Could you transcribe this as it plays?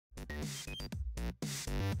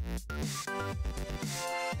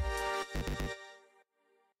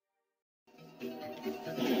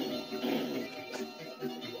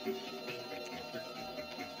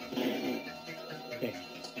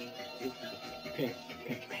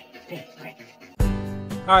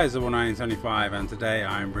Hi, it's 1975 and today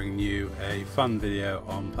I'm bringing you a fun video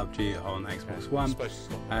on PUBG on Xbox One.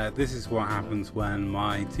 This is what happens when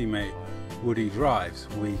my teammate Woody drives.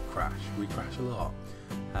 We crash a lot.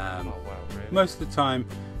 Most of the time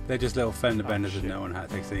they're just little fender benders and no one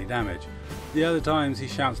takes any damage. The other times he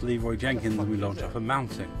shouts Leroy Jenkins and we launch off a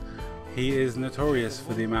mountain. He is notorious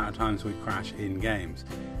for the amount of times we crash in games.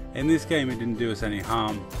 In this game it didn't do us any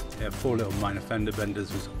harm. 4 little minor fender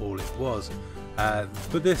benders was all it was.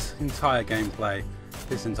 But this entire gameplay,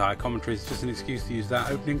 this entire commentary is just an excuse to use that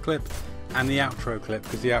opening clip and the outro clip,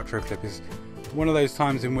 because the outro clip is one of those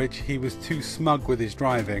times in which he was too smug with his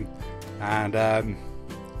driving, and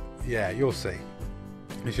yeah, you'll see.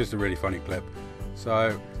 It's just a really funny clip.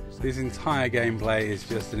 So this entire gameplay is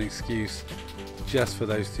just an excuse just for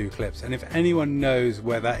those 2 clips, and if anyone knows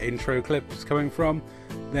where that intro clip is coming from,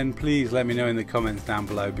 then please let me know in the comments down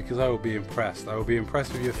below, because I will be impressed. I will be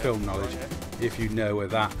impressed with your film knowledge if you know where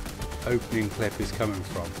that opening clip is coming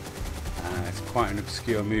from. It's quite an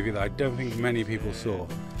obscure movie that I don't think many people saw,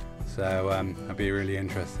 so I'd be really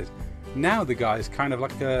interested. Now the guy's kind of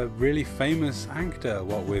like a really famous actor,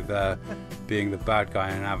 what with being the bad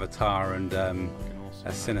guy in Avatar and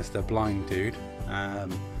a sinister blind dude.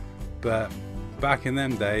 But back in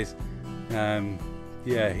them days,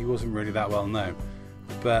 yeah, he wasn't really that well known.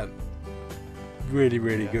 But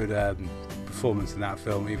really good performance in that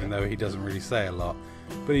film, even though he doesn't really say a lot.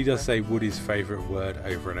 But he does say Woody's favourite word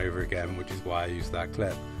over and over again, which is why I used that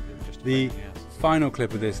clip. The final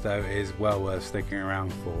clip of this though is well worth sticking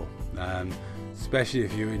around for, especially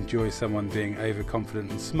if you enjoy someone being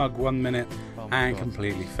overconfident and smug one minute and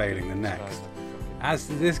completely failing the next. As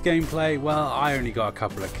to this gameplay, well, I only got a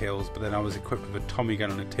couple of kills, but then I was equipped with a Tommy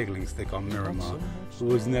gun and a tickling stick on Miramar, so I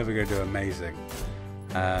was never going to do amazing.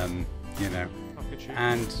 You know,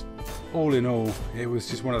 and all in all it was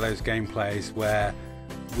just one of those gameplays where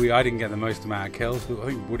I didn't get the most amount of kills, but I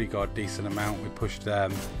think Woody got a decent amount. We pushed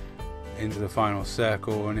into the final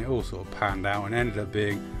circle and it all sort of panned out and ended up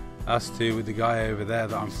being us 2 with the guy over there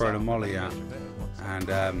that I'm throwing a molly at,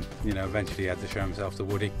 and you know, eventually he had to show himself to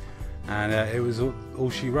Woody, and it was all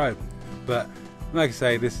she wrote. But like I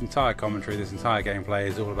say, this entire commentary, this entire gameplay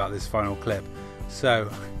is all about this final clip,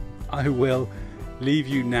 so I will leave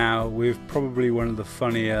you now with probably one of the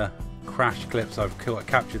funnier crash clips I've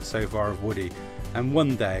captured so far of Woody, and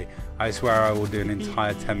one day I swear I will do an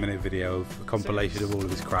entire 10-minute video of a compilation of all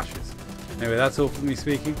of his crashes. Anyway, that's all from me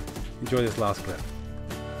speaking. Enjoy this last clip.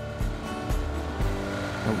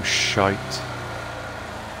 Oh shite.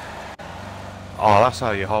 Oh, that's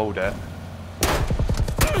how you hold it.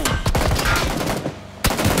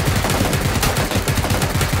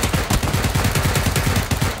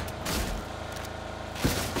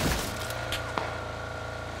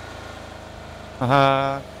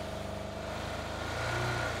 Haha.